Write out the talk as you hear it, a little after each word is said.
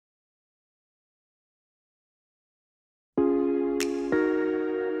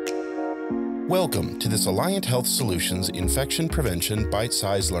Welcome to this Alliant Health Solutions Infection Prevention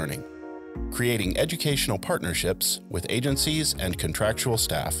Bite-Sized Learning, creating educational partnerships with agencies and contractual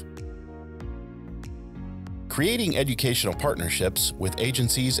staff. Creating educational partnerships with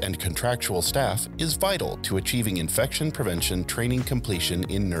agencies and contractual staff is vital to achieving infection prevention training completion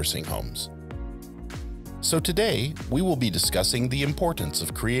in nursing homes. So today, we will be discussing the importance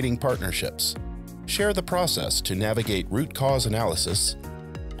of creating partnerships, share the process to navigate root cause analysis,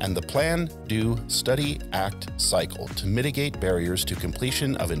 and the plan, do, study, act cycle to mitigate barriers to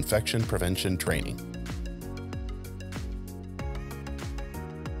completion of infection prevention training.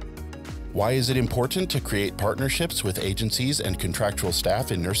 Why is it important to create partnerships with agencies and contractual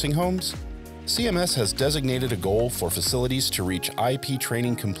staff in nursing homes? CMS has designated a goal for facilities to reach IP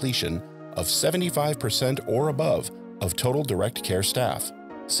training completion of 75% or above of total direct care staff.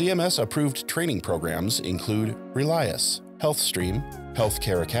 CMS-approved training programs include Relias, HealthStream,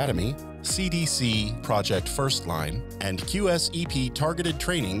 Healthcare Academy, CDC Project First Line, and QSEP targeted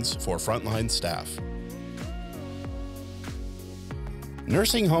trainings for frontline staff.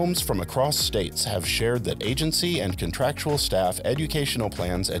 Nursing homes from across states have shared that agency and contractual staff educational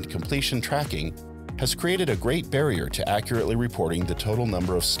plans and completion tracking has created a great barrier to accurately reporting the total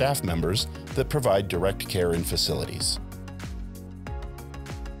number of staff members that provide direct care in facilities.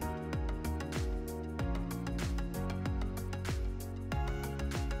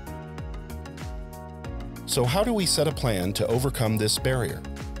 So how do we set a plan to overcome this barrier?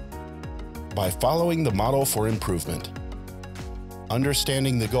 By following the model for improvement,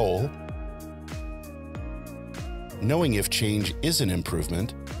 understanding the goal, knowing if change is an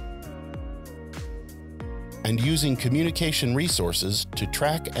improvement, and using communication resources to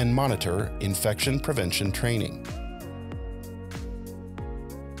track and monitor infection prevention training.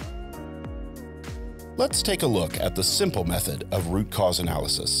 Let's take a look at the simple method of root cause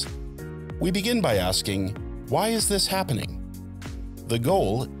analysis. We begin by asking, why is this happening? The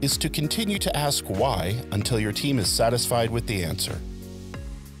goal is to continue to ask why until your team is satisfied with the answer.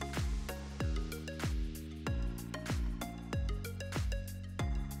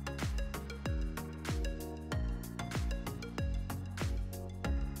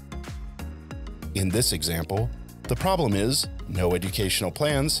 In this example, the problem is no educational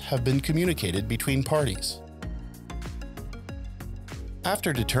plans have been communicated between parties.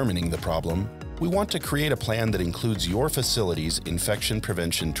 After determining the problem, we want to create a plan that includes your facility's infection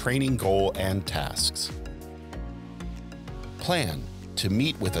prevention training goal and tasks. Plan to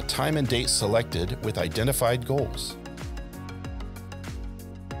meet with a time and date selected with identified goals.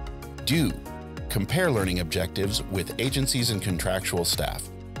 Do compare learning objectives with agencies and contractual staff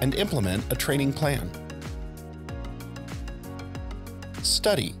and implement a training plan.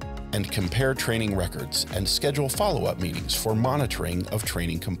 Study and compare training records and schedule follow-up meetings for monitoring of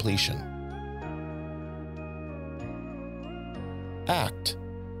training completion. Act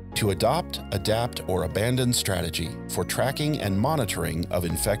to adopt, adapt, or abandon strategy for tracking and monitoring of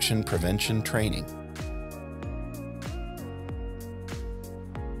infection prevention training.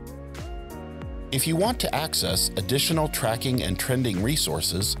 If you want to access additional tracking and trending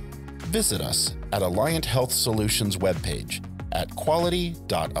resources, visit us at Alliant Health Solutions webpage at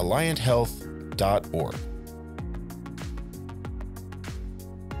quality.allianthealth.org.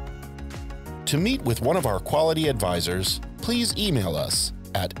 To meet with one of our quality advisors, please email us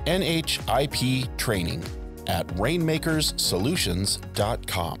at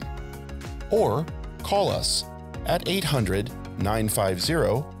nhiptraining@rainmakerssolutions.com or call us at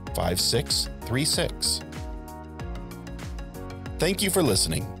 800-950-5636. Thank you for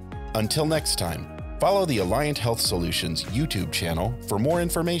listening. Until next time, follow the Alliant Health Solutions YouTube channel for more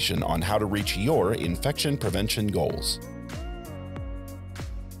information on how to reach your infection prevention goals.